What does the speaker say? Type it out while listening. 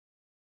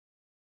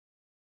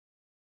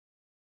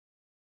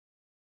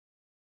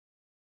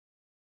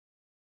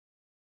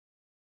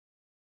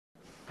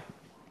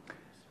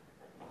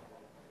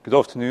Good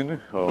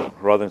afternoon, or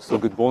rather still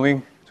good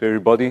morning to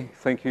everybody.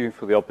 Thank you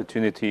for the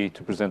opportunity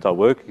to present our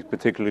work,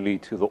 particularly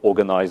to the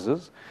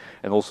organizers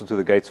and also to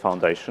the Gates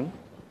Foundation.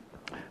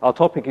 Our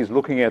topic is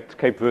looking at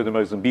Cape Verde,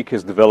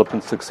 Mozambique's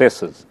development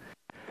successes.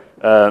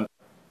 But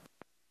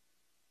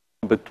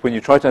when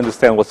you try to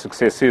understand what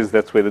success is,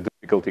 that's where the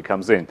difficulty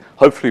comes in.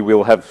 Hopefully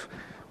we'll have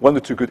one or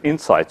two good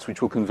insights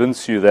which will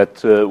convince you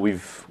that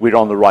we're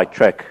on the right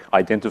track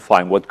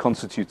identifying what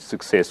constitutes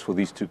success for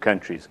these two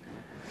countries.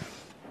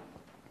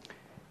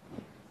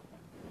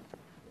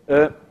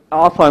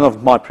 Outline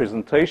of my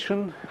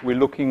presentation, we're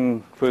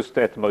looking first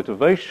at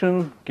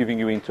motivation, giving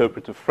you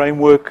interpretive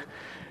framework,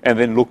 and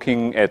then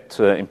looking at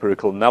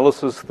empirical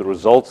analysis, the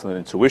results and the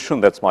intuition.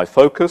 That's my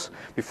focus,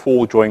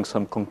 before drawing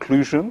some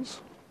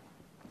conclusions.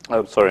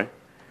 Oh, sorry.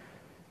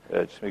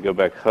 Just let me go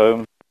back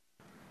home.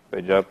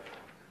 Page up.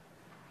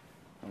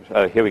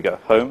 Here we go,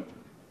 home.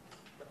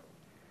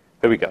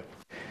 There we go.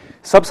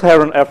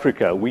 Sub-Saharan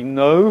Africa. We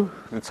know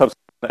that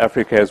Sub-Saharan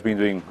Africa has been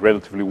doing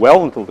relatively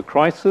well until the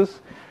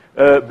crisis.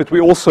 But we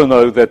also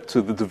know that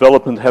the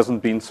development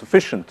hasn't been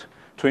sufficient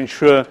to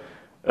ensure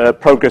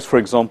progress, for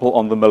example,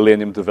 on the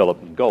Millennium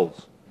Development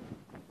Goals.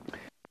 The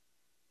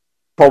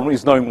problem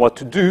is knowing what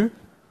to do,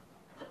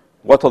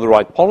 what are the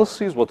right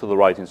policies, what are the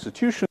right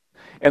institutions,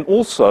 and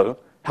also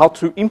how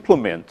to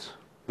implement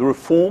the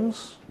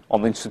reforms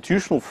on the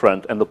institutional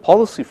front and the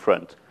policy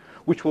front,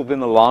 which will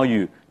then allow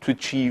you to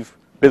achieve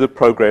better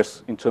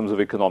progress in terms of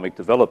economic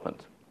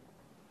development.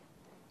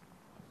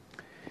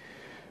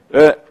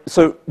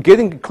 So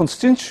getting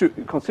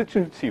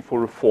constituency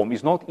for reform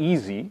is not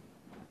easy,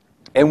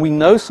 and we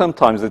know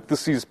sometimes that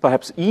this is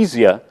perhaps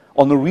easier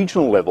on the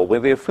regional level,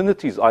 where the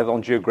affinities either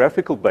on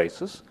geographical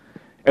basis,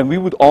 and we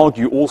would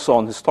argue also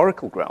on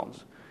historical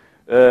grounds.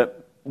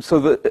 So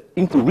the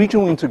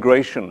regional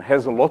integration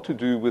has a lot to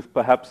do with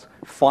perhaps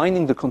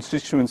finding the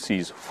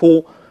constituencies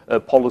for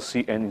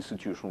policy and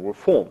institutional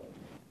reform.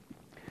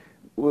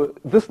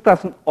 This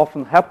doesn't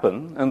often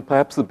happen, and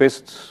perhaps the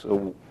best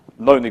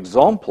known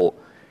example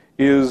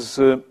is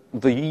the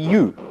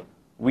EU.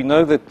 We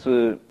know that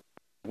a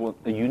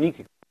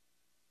unique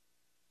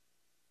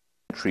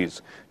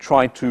countries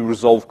try to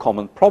resolve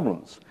common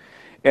problems.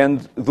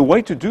 And the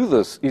way to do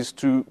this is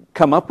to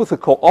come up with a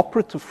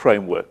cooperative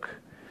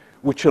framework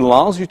which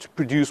allows you to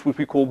produce what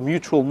we call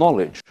mutual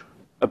knowledge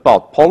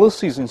about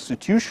policies,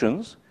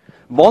 institutions,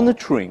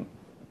 monitoring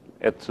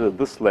at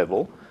this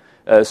level.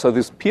 So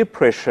there's peer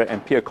pressure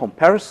and peer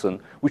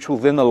comparison, which will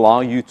then allow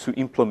you to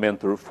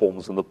implement the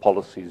reforms and the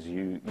policies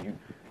you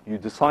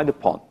decide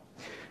upon.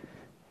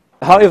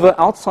 However,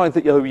 outside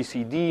the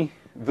OECD,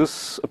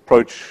 this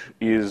approach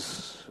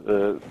is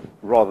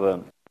rather...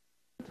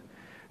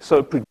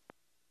 So producing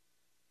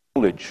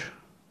knowledge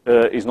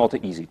is not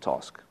an easy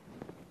task.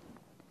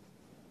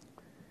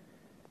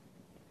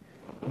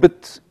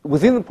 But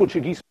within the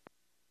Portuguese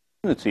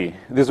community,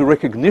 there's a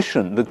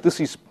recognition that this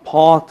is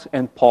part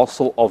and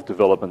parcel of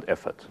development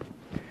effort.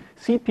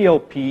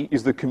 CPLP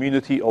is the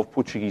community of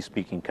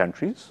Portuguese-speaking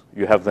countries.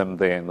 You have them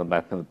there in the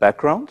map in the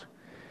background.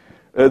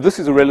 This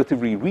is a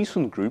relatively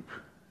recent group,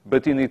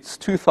 but in its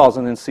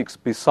 2006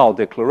 Bissau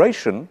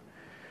Declaration,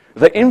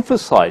 they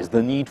emphasize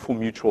the need for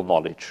mutual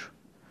knowledge.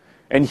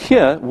 And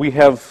here we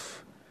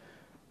have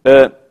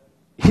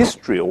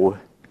history or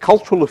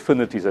cultural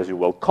affinities, as you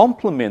will,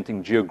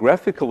 complementing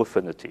geographical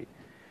affinity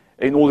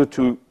in order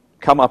to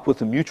come up with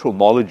the mutual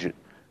knowledge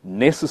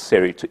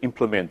necessary to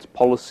implement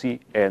policy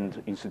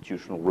and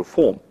institutional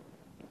reform.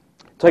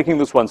 Taking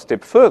this one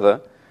step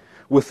further,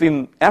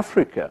 within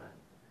Africa,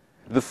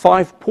 the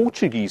 5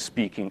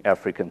 Portuguese-speaking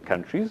African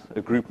countries,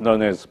 a group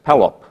known as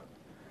PALOP,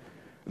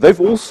 they've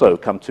also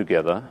come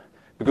together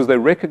because they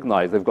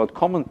recognize they've got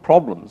common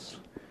problems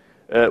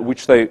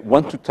which they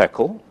want to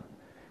tackle.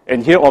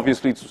 And here,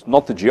 obviously, it's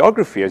not the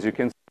geography, as you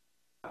can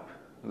see.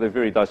 They're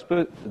very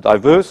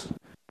diverse.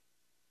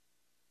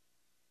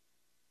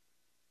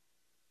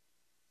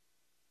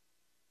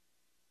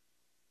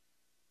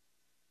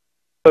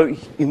 So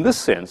in this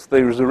sense,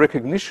 there is a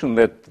recognition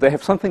that they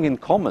have something in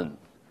common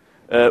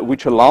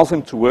which allows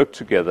them to work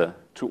together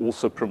to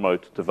also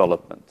promote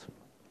development.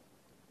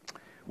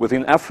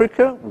 Within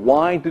Africa,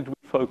 why did we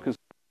focus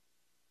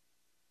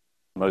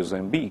on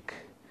Mozambique?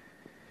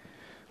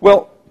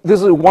 Well,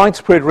 there's a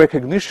widespread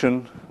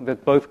recognition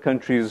that both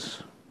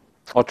countries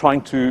are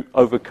trying to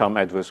overcome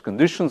adverse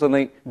conditions, and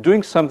they're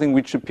doing something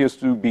which appears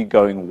to be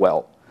going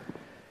well.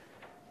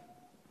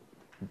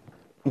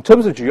 In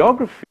terms of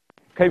geography,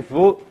 Cape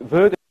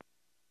Verde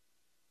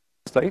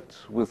is a state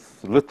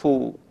with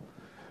little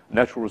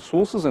natural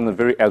resources and a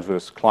very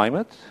adverse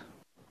climate.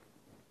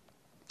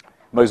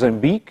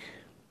 Mozambique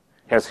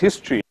has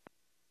history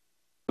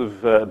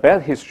of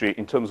bad history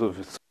in terms of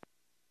it's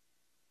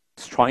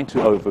trying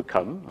to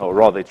overcome, or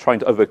rather it's trying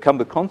to overcome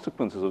the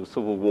consequences of a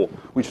civil war,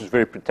 which was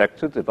very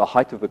protected at the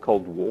height of the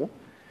Cold War.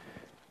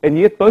 And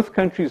yet both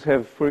countries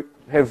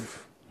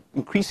have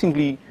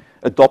increasingly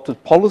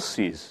adopted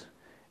policies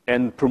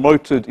and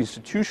promoted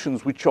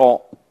institutions which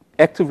are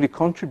actively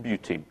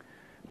contributing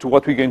to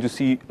what we're going to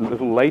see a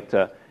little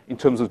later in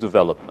terms of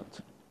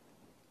development.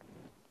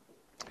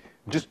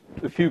 Just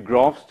a few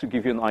graphs to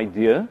give you an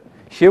idea.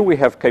 Here we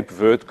have Cape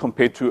Verde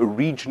compared to a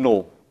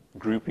regional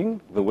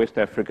grouping, the West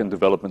African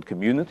Development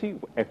Community,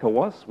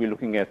 ECOWAS. We're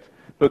looking at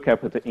per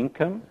capita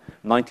income,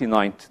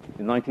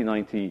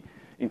 1990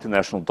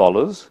 international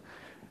dollars.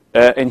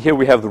 And here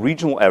we have the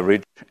regional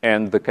average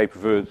and the Cape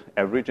Verde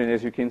average. And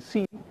as you can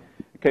see,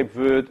 Cape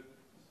Verde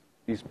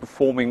is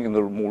performing in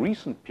the more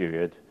recent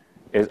period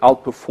as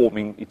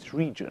outperforming its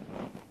region.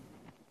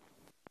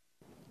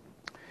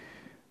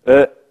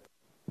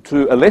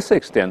 To a lesser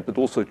extent, but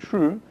also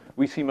true,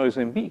 we see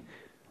Mozambique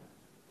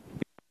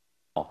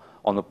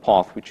on a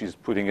path which is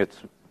putting it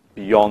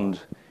beyond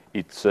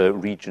its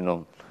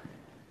regional.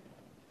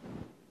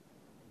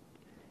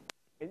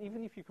 And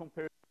even if you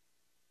compare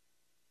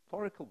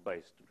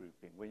historical-based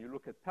grouping, when you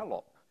look at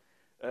PALOP,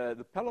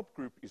 the PALOP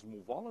group is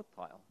more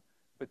volatile,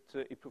 but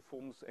it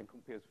performs and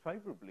compares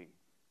favorably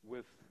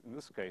with, in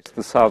this case,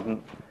 the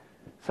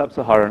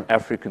Sub-Saharan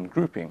African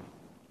grouping.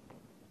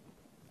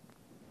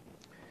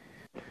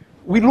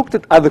 We looked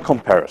at other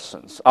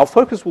comparisons. Our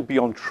focus will be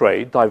on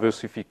trade,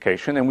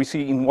 diversification, and we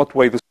see in what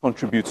way this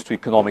contributes to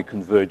economic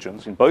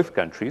convergence in both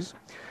countries.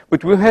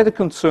 But we had a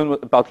concern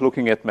about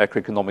looking at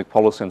macroeconomic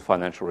policy and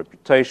financial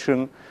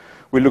reputation.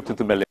 We looked at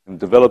the Millennium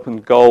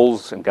Development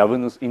Goals and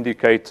governance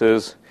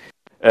indicators.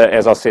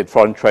 As I said,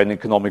 foreign trade and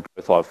economic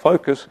growth are our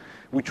focus.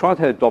 We tried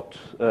to adopt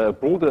a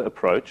broader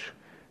approach.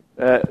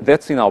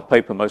 That's in our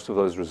paper, most of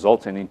those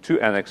results, and in two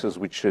annexes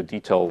which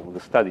detail the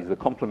studies, the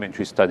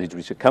complementary studies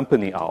which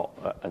accompany our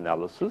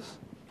analysis.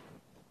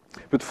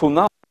 But for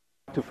now,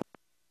 to focus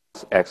on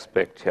this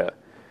aspect here.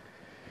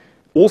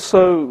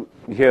 Also,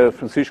 here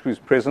Francisco is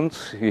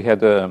present. He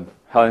had a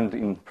hand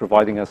in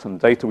providing us some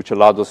data which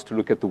allowed us to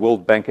look at the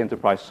World Bank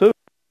Enterprise Survey.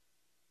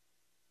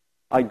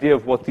 Idea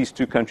of what these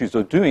two countries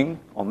are doing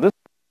on this.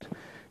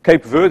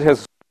 Cape Verde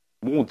has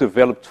more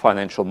developed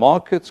financial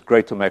markets,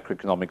 greater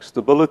macroeconomic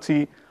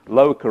stability,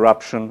 lower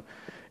corruption,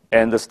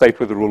 and a state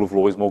where the rule of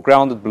law is more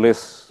grounded,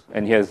 less,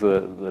 and he has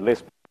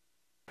the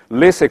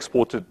less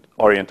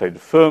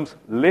exported-oriented firms,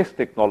 less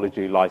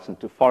technology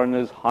licensed to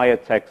foreigners, higher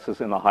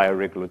taxes, and a higher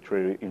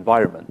regulatory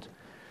environment.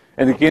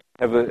 And again,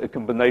 we have a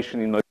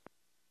combination in most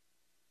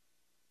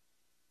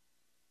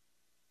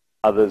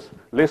others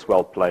less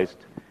well-placed.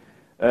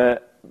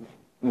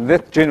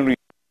 That generally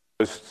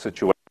most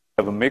situations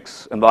have a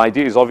mix, and the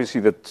idea is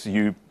obviously that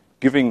you're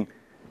giving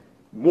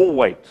more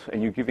weight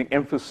and you're giving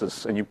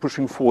emphasis and you're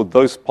pushing forward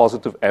those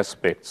positive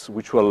aspects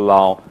which will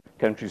allow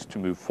countries to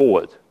move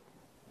forward.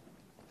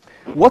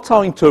 What's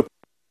our interpretive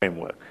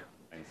framework?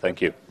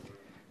 Thank you.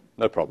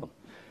 No problem.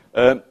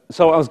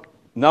 So I was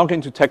now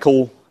going to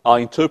tackle our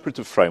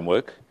interpretive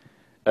framework.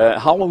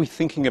 How are we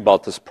thinking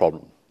about this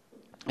problem?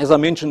 As I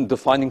mentioned,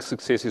 defining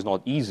success is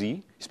not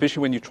easy,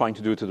 especially when you're trying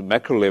to do it at a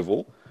macro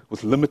level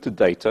with limited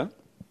data.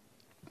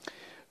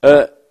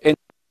 And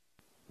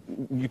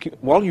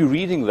while you're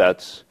reading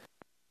that,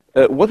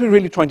 what we're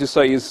really trying to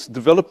say is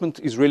development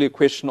is really a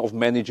question of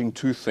managing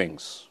two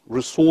things,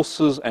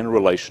 resources and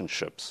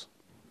relationships.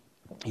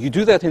 You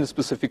do that in a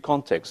specific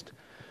context.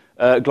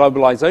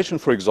 Globalization,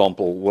 for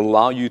example, will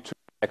allow you to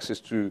have access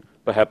to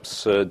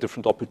perhaps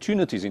different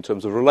opportunities in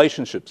terms of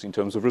relationships, in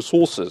terms of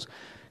resources.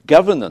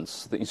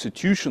 Governance, the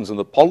institutions and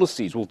the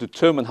policies will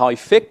determine how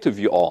effective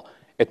you are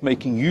at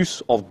making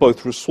use of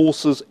both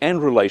resources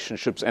and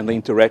relationships and the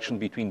interaction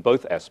between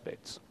both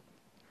aspects.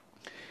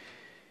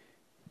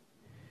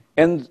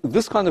 And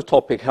this kind of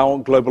topic, how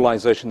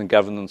globalization and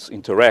governance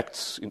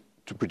interacts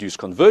to produce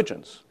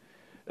convergence,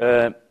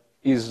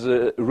 is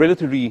a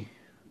relatively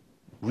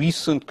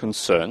recent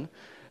concern,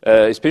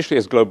 especially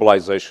as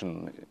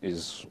globalization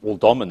is all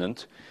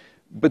dominant.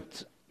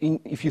 But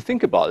if you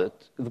think about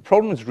it, the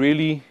problem is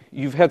really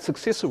you've had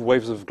successive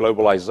waves of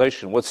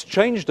globalization. What's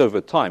changed over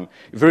time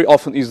very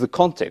often is the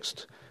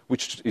context,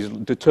 which is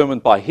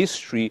determined by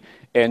history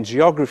and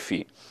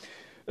geography.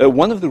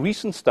 One of the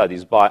recent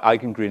studies by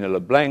Eigengren and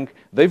LeBlanc,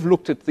 they've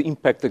looked at the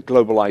impact that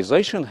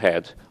globalization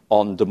had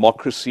on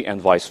democracy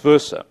and vice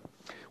versa.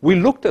 We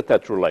looked at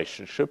that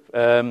relationship.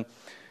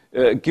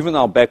 Given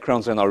our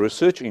backgrounds and our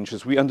research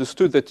interests, we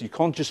understood that you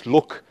can't just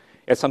look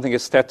at something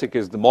as static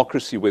as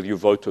democracy, whether you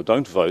vote or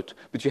don't vote,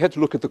 but you had to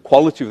look at the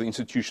quality of the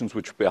institutions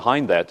which were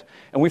behind that.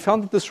 And we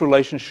found that this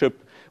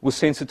relationship was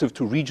sensitive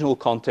to regional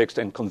context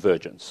and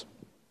convergence.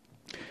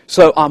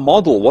 So our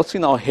model, what's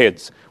in our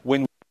heads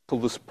when we tackle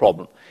this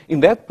problem? In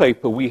that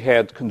paper, we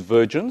had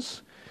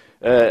convergence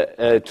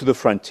to the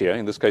frontier,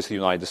 in this case, the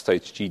United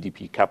States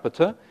GDP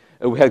capita.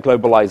 We had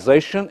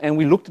globalization, and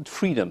we looked at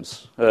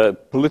freedoms,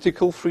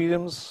 political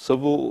freedoms,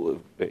 civil.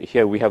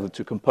 Here we have the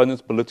two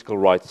components, political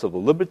rights,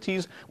 civil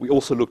liberties. We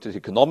also looked at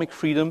economic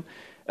freedom.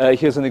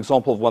 Here's an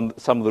example of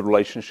some of the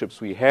relationships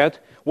we had.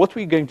 What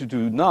we're going to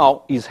do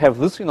now is have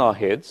this in our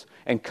heads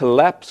and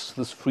collapse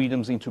these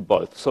freedoms into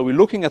both. So we're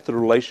looking at the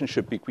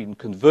relationship between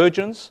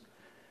convergence,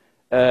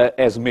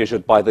 as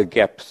measured by the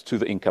gap to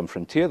the income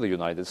frontier, the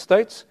United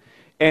States,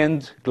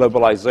 and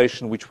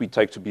globalization, which we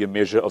take to be a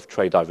measure of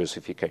trade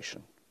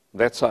diversification.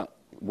 That's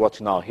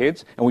what's in our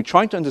heads, and we're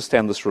trying to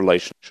understand this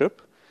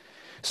relationship.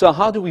 So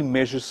how do we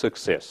measure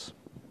success?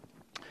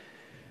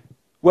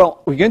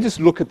 Well, we're going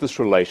to look at this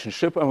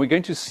relationship, and we're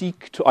going to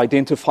seek to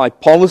identify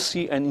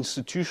policy and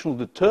institutional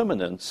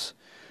determinants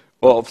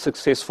of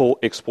successful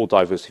export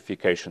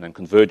diversification and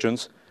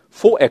convergence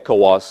for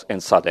ECOWAS and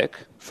SADC,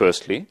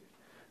 firstly.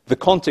 The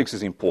context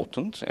is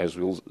important, as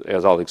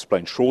I'll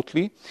explain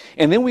shortly.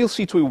 And then we'll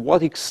see to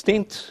what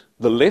extent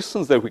the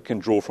lessons that we can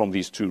draw from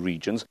these two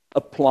regions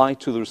apply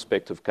to the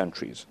respective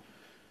countries.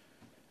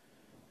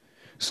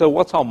 So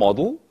what's our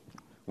model?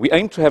 We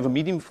aim to have a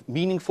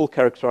meaningful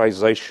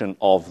characterization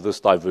of this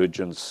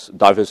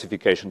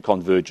diversification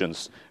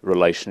convergence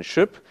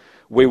relationship,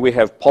 where we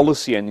have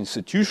policy and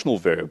institutional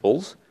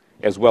variables,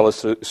 as well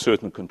as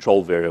certain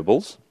control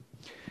variables.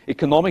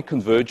 Economic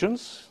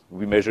convergence,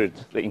 we measured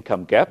the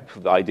income gap.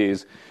 The idea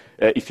is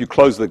if you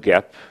close the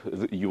gap,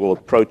 you will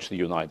approach the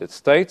United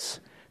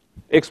States.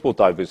 Export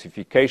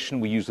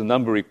diversification, we use the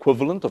number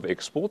equivalent of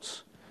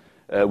exports,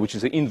 which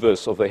is the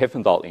inverse of the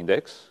Heffendal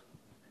index.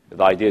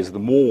 The idea is the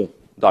more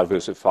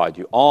diversified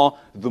you are,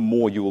 the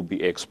more you will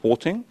be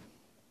exporting.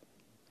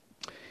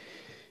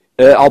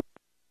 I'll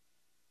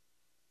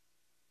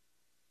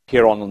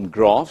here on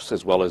graphs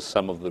as well as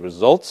some of the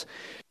results.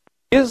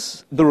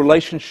 Is the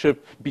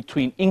relationship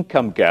between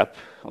income gap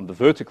on the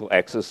vertical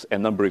axis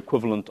and number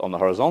equivalent on the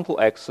horizontal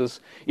axis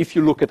if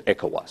you look at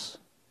ECOWAS.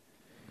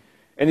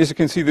 And as you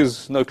can see,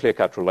 there's no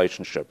clear-cut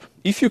relationship.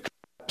 If you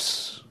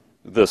collapse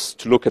this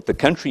to look at the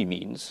country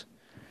means,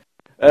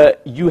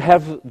 you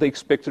have the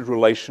expected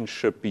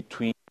relationship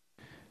between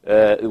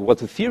what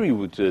the theory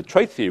would,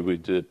 trade theory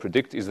would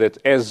predict is that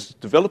as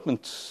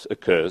development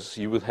occurs,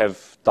 you would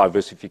have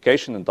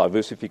diversification, and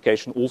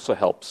diversification also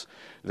helps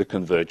the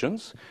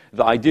convergence.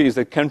 The idea is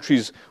that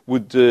countries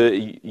would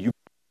you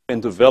can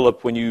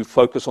develop when you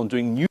focus on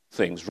doing new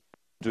things,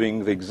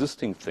 doing the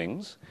existing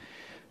things.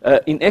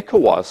 In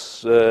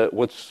ECOWAS,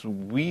 what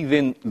we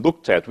then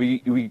looked at,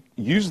 we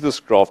used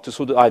this graph to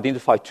sort of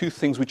identify two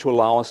things which will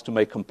allow us to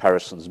make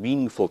comparisons,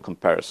 meaningful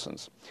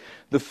comparisons.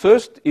 The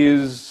first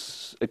is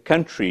a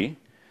country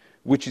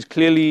which is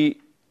clearly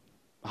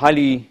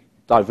highly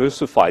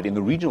diversified in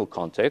the regional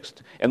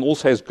context and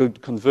also has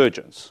good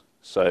convergence.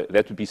 So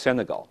that would be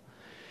Senegal.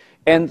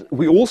 And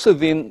we also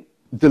then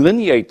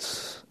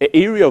delineate an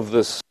area of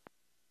this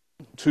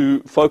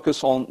to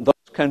focus on those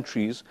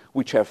countries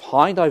which have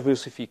high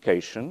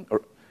diversification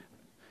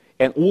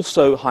and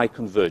also high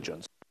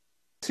convergence.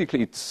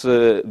 Basically, it's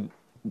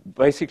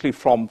basically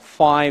from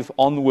 5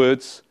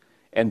 onwards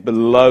and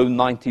below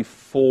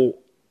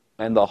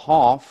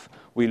 94.5,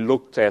 we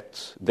looked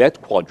at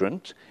that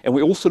quadrant, and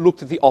we also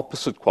looked at the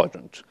opposite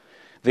quadrant.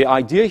 The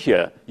idea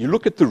here, you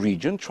look at the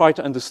region, try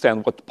to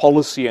understand what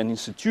policy and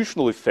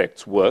institutional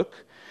effects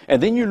work,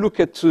 and then you look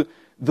at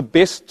the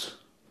best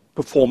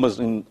performers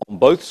on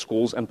both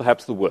scores and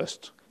perhaps the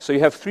worst. So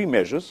you have 3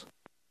 measures: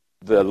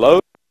 the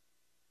low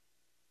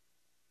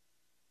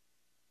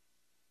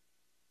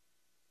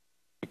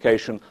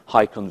diversification,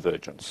 high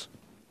convergence.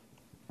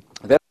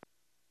 That's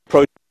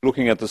approach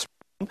looking at this.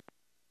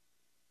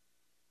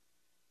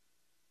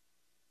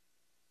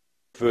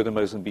 Further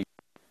Mozambique,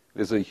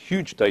 there's a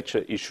huge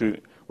data issue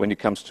when it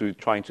comes to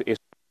trying to estimate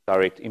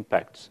direct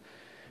impacts.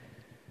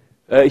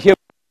 Here,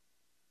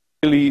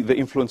 really the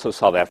influence of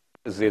South Africa,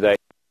 ZA.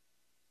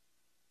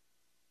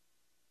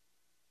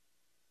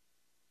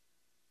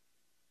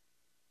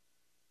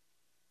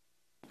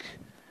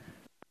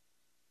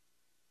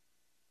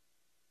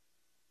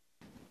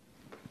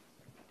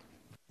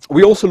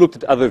 We also looked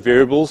at other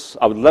variables.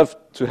 I would love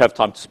to have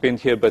time to spend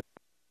here, but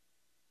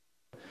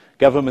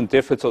government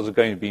deficits are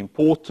going to be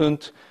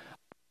important.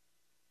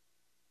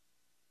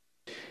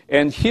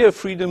 And here,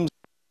 freedoms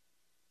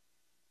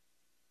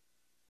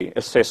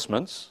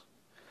assessments,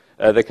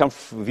 these come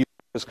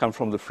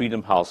from the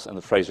Freedom House and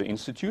the Fraser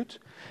Institute,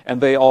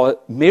 and they are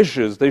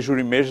measures, they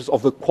jury measures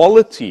of the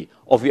quality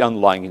of the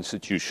underlying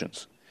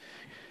institutions.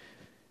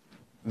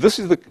 This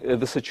is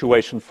the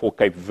situation for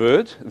Cape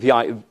Verde.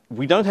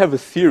 We don't have a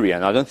theory,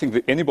 and I don't think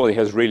that anybody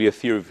has really a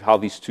theory of how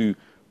these two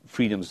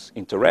freedoms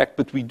interact,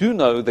 but we do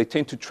know they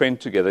tend to trend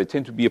together. They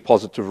tend to be a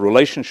positive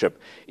relationship.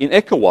 In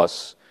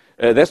ECOWAS,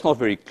 that's not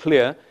very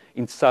clear.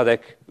 In SADC,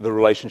 the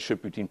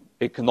relationship between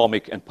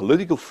economic and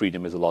political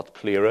freedom is a lot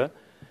clearer.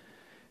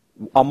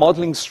 Our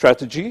modeling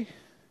strategy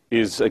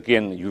is,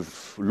 again, you're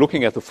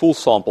looking at the full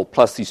sample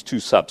plus these 2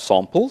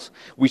 sub-samples.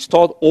 We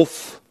start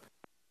off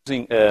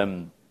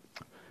using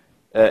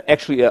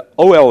actually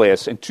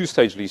OLS and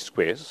 2-stage least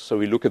squares. So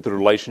we look at the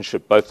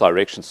relationship both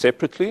directions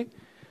separately.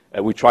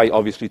 We try,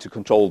 obviously, to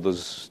control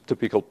those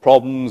typical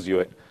problems,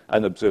 your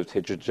unobserved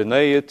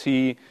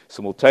heterogeneity,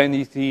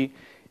 simultaneity,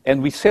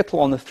 and we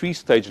settle on the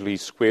 3-stage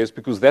least squares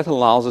because that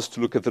allows us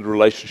to look at the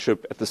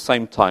relationship at the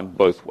same time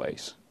both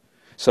ways.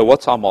 So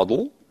what's our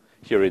model?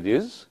 Here it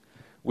is.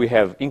 We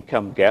have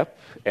income gap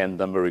and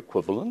number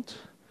equivalent.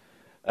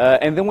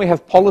 And then we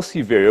have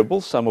policy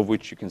variables, some of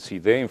which you can see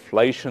there: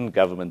 inflation,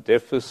 government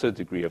deficit,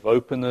 degree of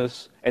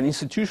openness, and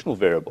institutional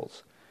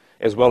variables,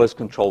 as well as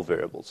control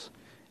variables.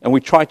 And we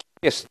try to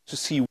test to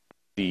see which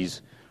of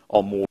these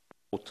are more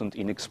important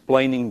in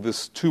explaining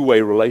this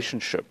 2-way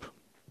relationship.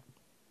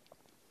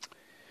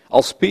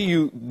 I'll spare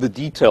you the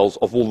details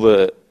of all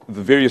the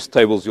various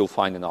tables you'll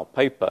find in our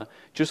paper.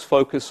 Just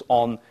focus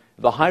on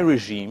the high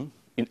regime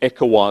in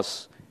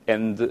ECOWAS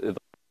and the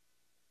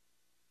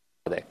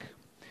SADC.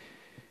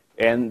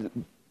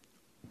 And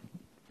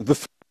the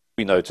first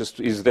we noticed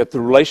is that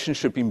the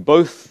relationship in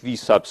both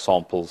these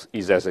subsamples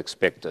is as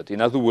expected.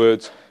 In other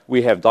words,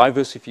 we have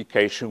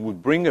diversification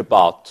would bring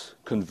about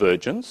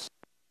convergence.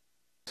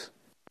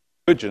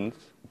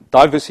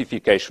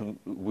 Diversification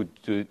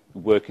would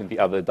work in the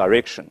other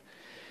direction.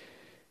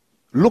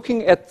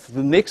 Looking at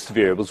the next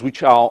variables,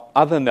 which our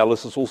other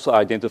analysis also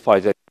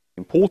identifies as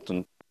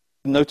important,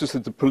 notice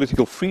that the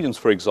political freedoms,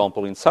 for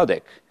example, in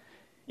SADC,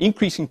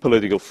 increasing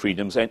political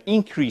freedoms and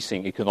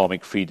increasing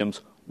economic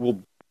freedoms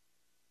will,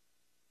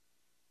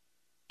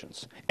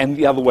 and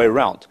the other way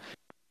around.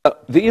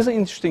 There is an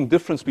interesting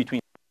difference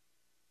between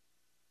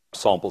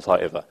samples,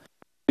 however.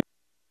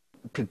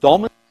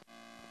 Predominant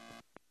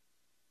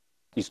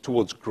is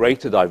towards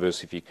greater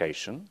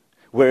diversification,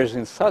 whereas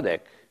in SADC,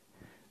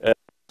 the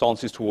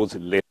stance is towards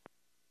less.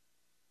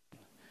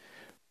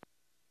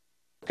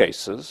 In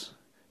cases,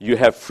 you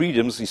have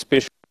freedoms,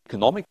 especially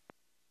economic.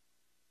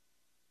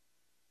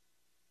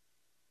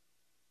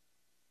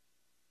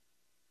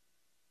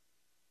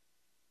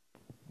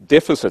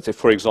 Deficits,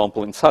 for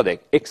example, in SADC,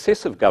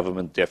 excessive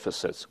government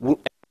deficits will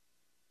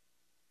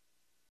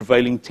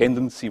prevailing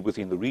tendency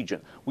within the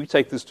region. We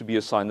take this to be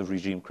a sign of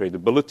regime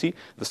credibility.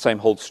 The same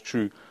holds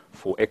true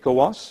for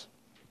ECOWAS.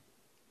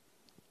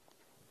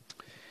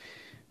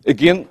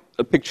 Again,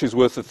 a picture is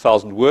worth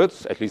 1,000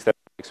 words, at least that's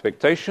the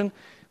expectation.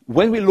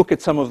 When we look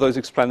at some of those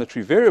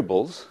explanatory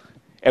variables,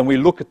 and we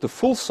look at the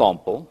full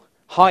sample,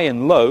 high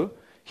and low,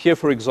 here,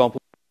 for example,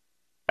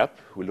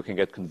 we're looking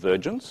at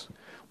convergence,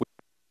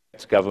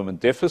 government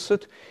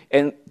deficit,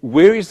 and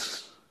where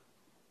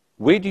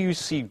do you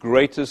see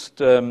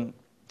greatest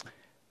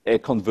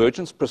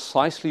convergence?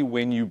 Precisely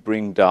when you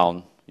bring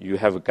down, you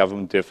have a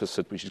government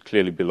deficit which is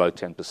clearly below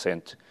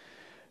 10%,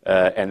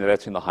 and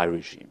that's in the high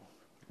regime.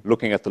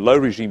 Looking at the low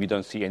regime, you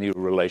don't see any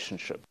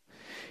relationship.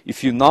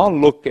 If you now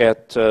look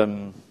at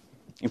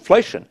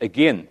inflation,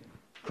 again,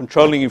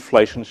 controlling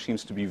inflation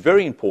seems to be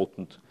very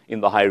important in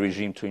the high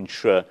regime to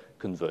ensure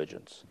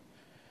convergence.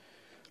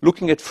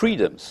 Looking at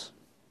freedoms,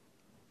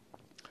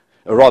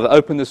 or rather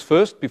openness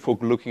first before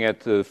looking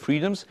at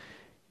freedoms.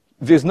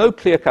 There's no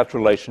clear-cut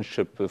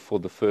relationship for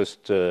the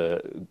first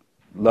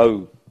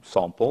low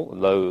sample,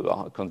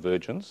 low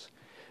convergence.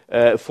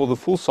 For the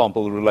full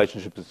sample, the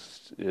relationship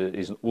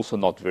is also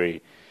not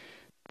very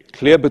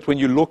clear, but when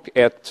you look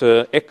at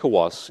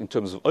ECOWAS in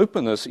terms of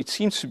openness, it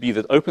seems to be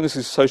that openness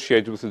is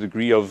associated with a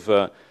degree of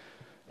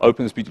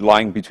openness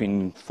lying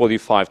between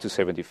 45 to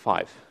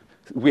 75.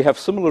 We have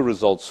similar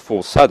results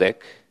for SADC.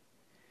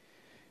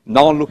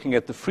 Now looking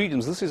at the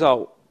freedoms, this is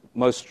our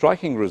most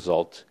striking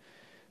result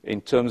in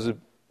terms of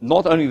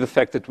not only the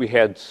fact that we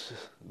had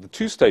the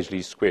two-stage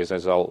least squares,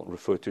 as I'll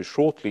refer to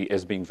shortly,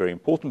 as being very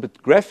important,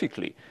 but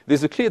graphically,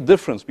 there's a clear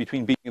difference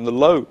between being in the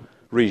low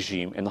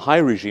regime and the high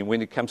regime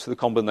when it comes to the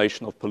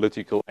combination of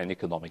political and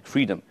economic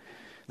freedom.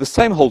 The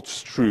same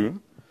holds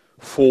true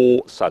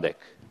for SADC.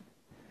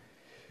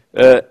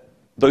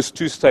 Those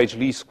two-stage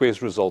least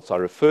squares results I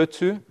referred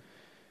to.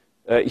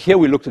 Here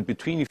we looked at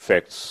between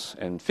effects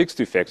and fixed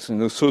effects.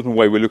 In a certain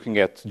way, we're looking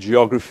at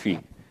geography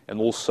and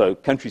also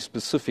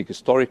country-specific,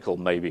 historical,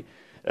 maybe,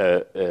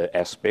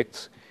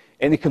 aspects.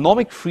 And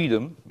economic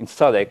freedom in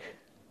SADC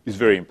is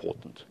very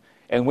important.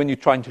 And when you're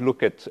trying to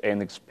look at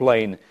and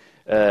explain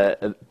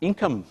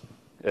income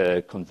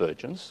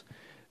convergence,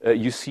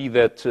 you see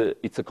that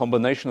it's a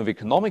combination of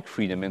economic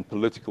freedom and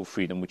political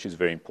freedom, which is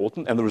very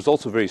important. And the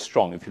results are very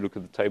strong. If you look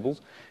at the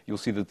tables, you'll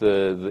see that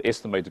the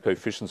estimated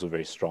coefficients are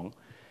very strong.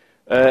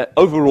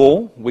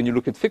 Overall, when you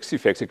look at fixed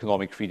effects,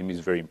 economic freedom is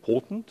very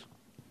important.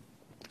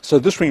 So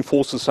this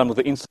reinforces some of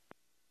the insights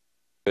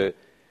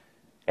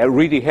I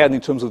really had in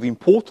terms of the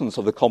importance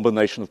of the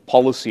combination of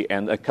policy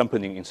and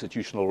accompanying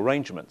institutional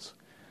arrangements.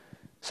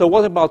 So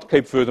what about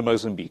Cape Verde and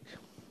Mozambique?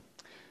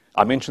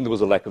 I mentioned there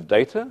was a lack of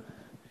data.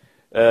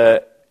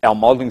 Our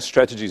modeling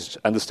strategies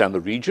understand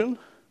the region,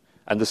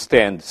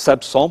 understand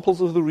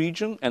subsamples of the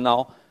region, and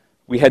now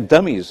we had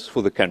dummies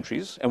for the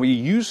countries, and we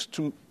used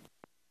to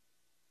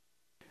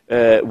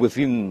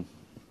within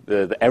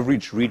the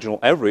average, regional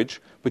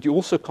average, but you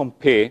also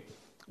compare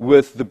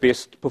with the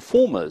best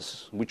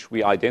performers, which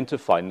we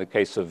identify. In the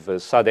case of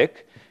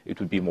SADC, it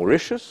would be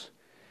Mauritius,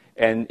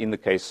 and in the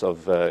case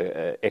of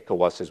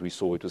ECOWAS, as we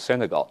saw, it was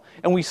Senegal.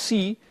 And we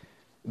see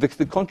that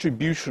the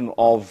contribution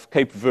of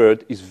Cape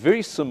Verde is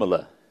very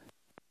similar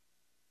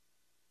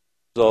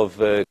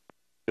to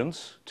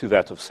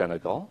that of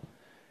Senegal.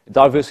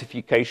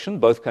 Diversification,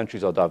 both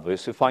countries are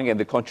diversifying, and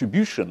the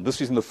contribution,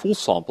 this is in the full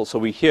sample, so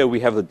we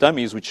have the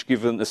dummies which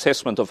give an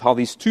assessment of how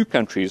these two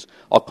countries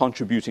are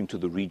contributing to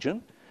the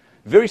region.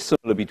 Very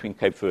similar between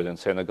Cape Verde and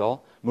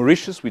Senegal.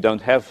 Mauritius, we're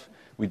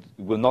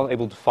not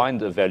able to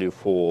find a value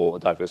for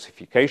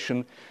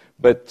diversification,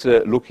 but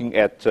looking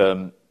at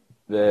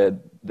the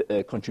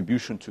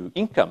contribution to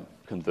income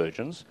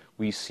convergence,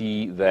 we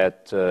see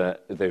that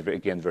they're,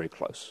 again, very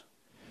close.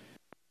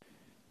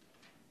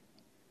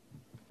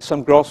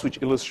 some graphs which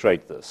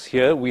illustrate this.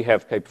 Here we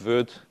have Cape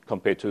Verde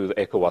compared to the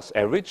ECOWAS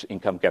average,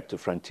 income gap to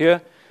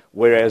frontier,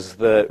 whereas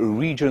the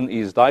region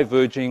is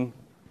diverging,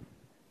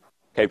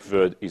 Cape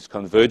Verde is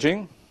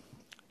converging.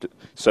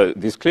 So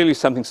there's clearly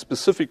something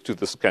specific to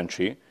this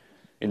country,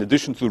 in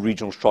addition to the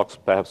regional shocks,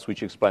 perhaps,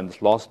 which explain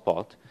this last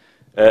part,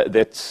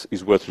 that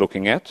is worth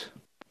looking at.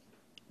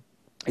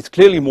 It's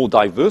clearly more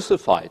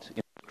diversified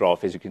in the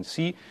graph, as you can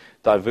see,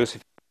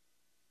 diversified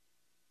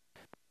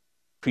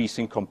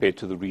increasing compared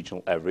to the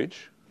regional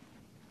average.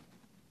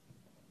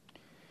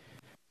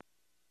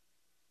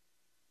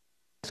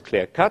 It's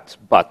clear cut,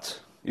 but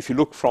if you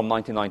look from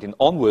 1919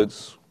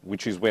 onwards,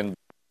 which is when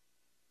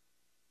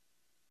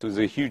there was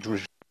a huge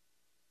regime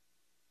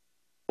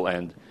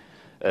and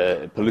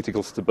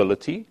political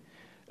stability,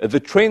 the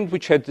trend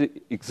which had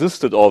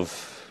existed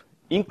of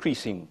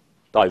increasing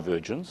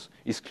divergence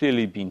is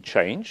clearly being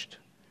changed,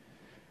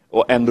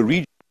 and the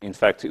region, in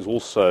fact, is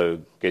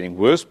also getting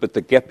worse, but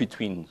the gap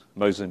between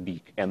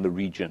Mozambique and the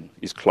region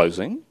is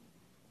closing.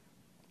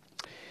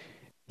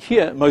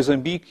 Here,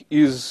 Mozambique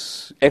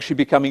is actually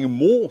becoming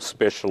more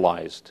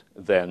specialized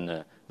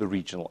than the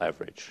regional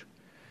average.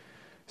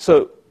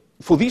 So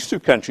for these two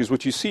countries,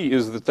 what you see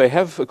is that they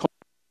have a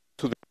contribution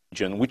to the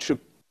region which are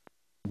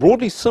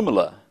broadly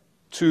similar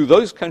to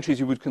those countries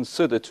you would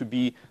consider to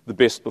be the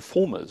best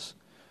performers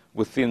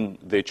within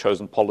their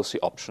chosen policy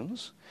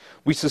options.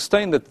 We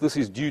sustain that this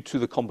is due to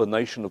the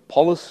combination of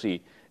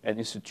policy and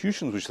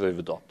institutions which they've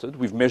adopted.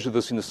 We've measured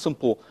this in a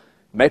simple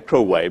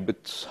macro way,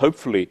 but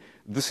hopefully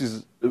this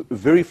is a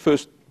very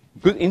first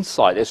good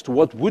insight as to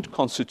what would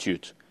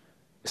constitute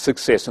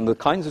success and the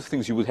kinds of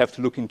things you would have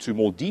to look into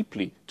more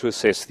deeply to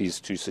assess these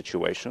two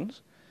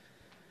situations.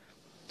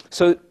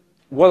 So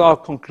what are our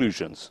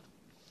conclusions?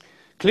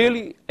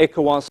 Clearly,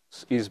 ECOWAS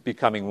is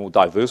becoming more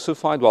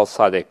diversified, while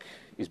SADC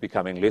is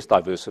becoming less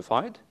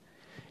diversified.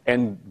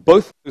 And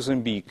both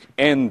Mozambique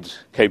and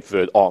Cape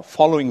Verde are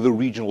following the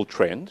regional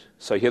trend.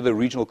 So here the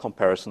regional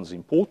comparison is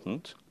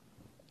important.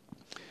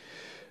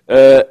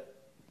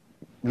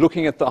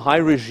 Looking at the high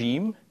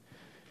regime,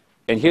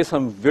 and here's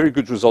some very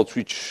good results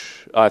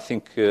which I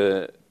think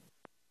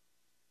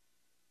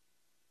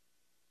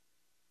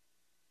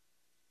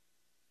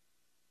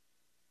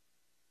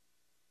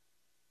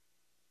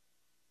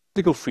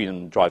political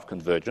freedom drive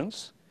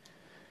convergence,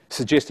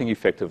 suggesting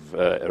effective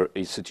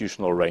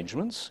institutional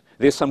arrangements.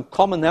 There's some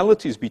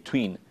commonalities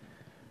between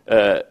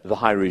the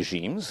high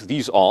regimes.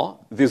 There's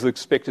an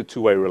expected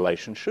two-way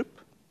relationship.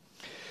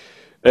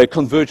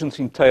 Convergence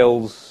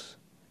entails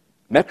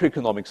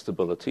macroeconomic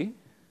stability.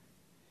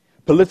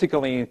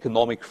 Political and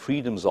economic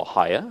freedoms are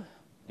higher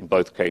in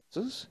both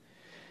cases.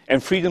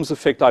 And freedoms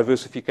affect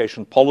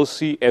diversification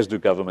policy, as do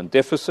government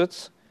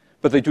deficits,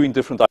 but they do in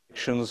different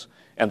directions,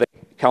 and they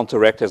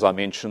counteract, as I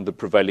mentioned, the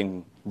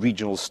prevailing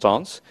regional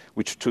stance,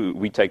 which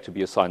we take to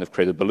be a sign of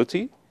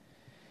credibility.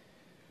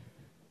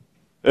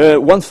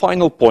 One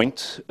final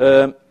point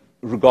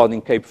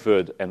regarding Cape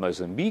Verde and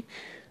Mozambique.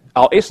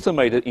 Our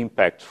estimated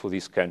impact for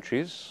these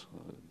countries,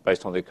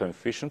 based on their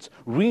coefficients,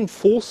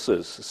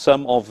 reinforces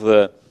some of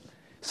the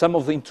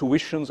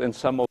intuitions and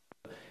some of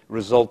the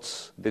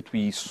results that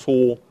we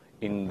saw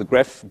in the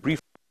brief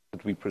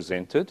that we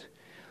presented.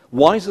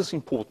 Why is this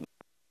important?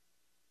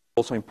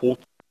 Also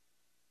important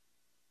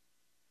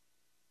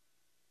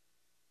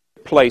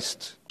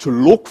placed to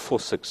look for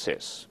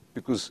success,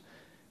 because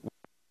a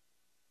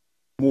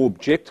more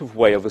objective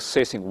way of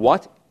assessing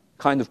what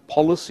kind of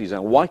policies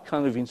and what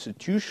kind of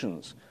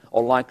institutions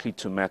are likely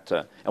to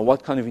matter and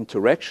what kind of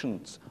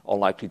interactions are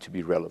likely to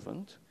be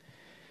relevant.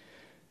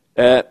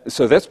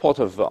 So that's part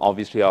of,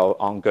 obviously, our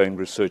ongoing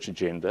research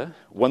agenda.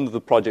 One of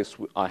the projects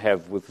I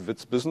have with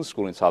Wits Business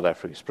School in South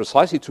Africa is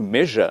precisely to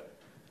measure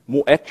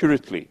more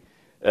accurately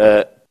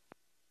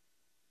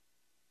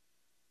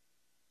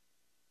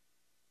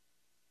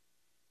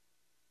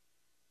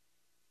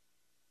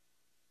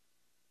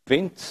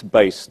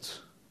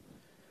event-based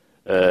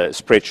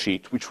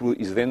spreadsheet, which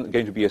is then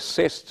going to be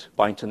assessed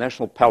by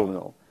international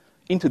panel,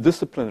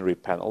 interdisciplinary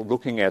panel,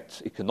 looking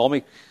at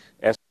economic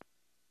aspects,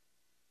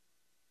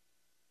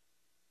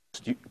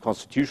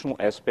 constitutional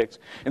aspects,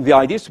 and the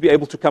idea is to be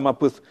able to come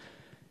up with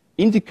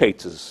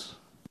indicators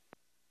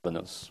of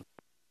governance,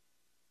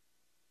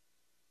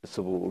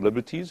 civil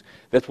liberties,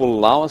 that will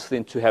allow us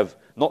then to have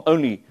not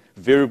only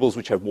variables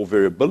which have more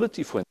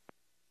variability for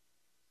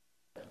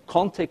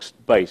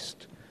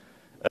context-based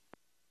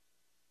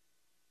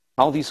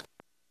how these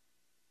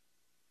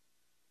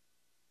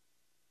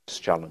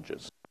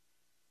challenges.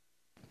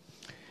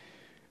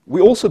 We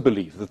also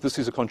believe that this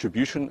is a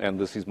contribution, and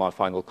this is my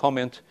final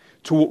comment,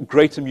 to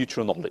greater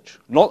mutual knowledge,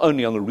 not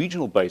only on a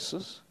regional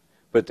basis,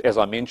 but as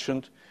I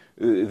mentioned,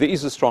 there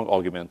is a strong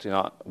argument,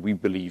 we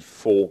believe,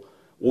 for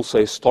also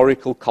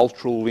historical,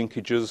 cultural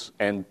linkages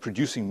and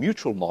producing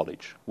mutual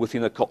knowledge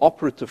within a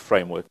cooperative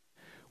framework,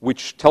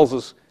 which tells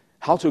us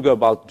how to go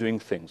about doing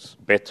things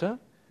better,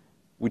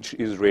 which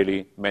is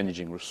really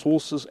managing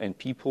resources and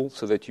people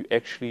so that you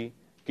actually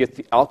get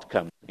the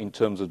outcome in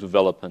terms of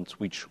development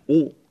which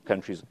all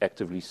countries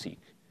actively seek.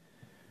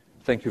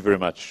 Thank you very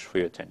much for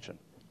your attention.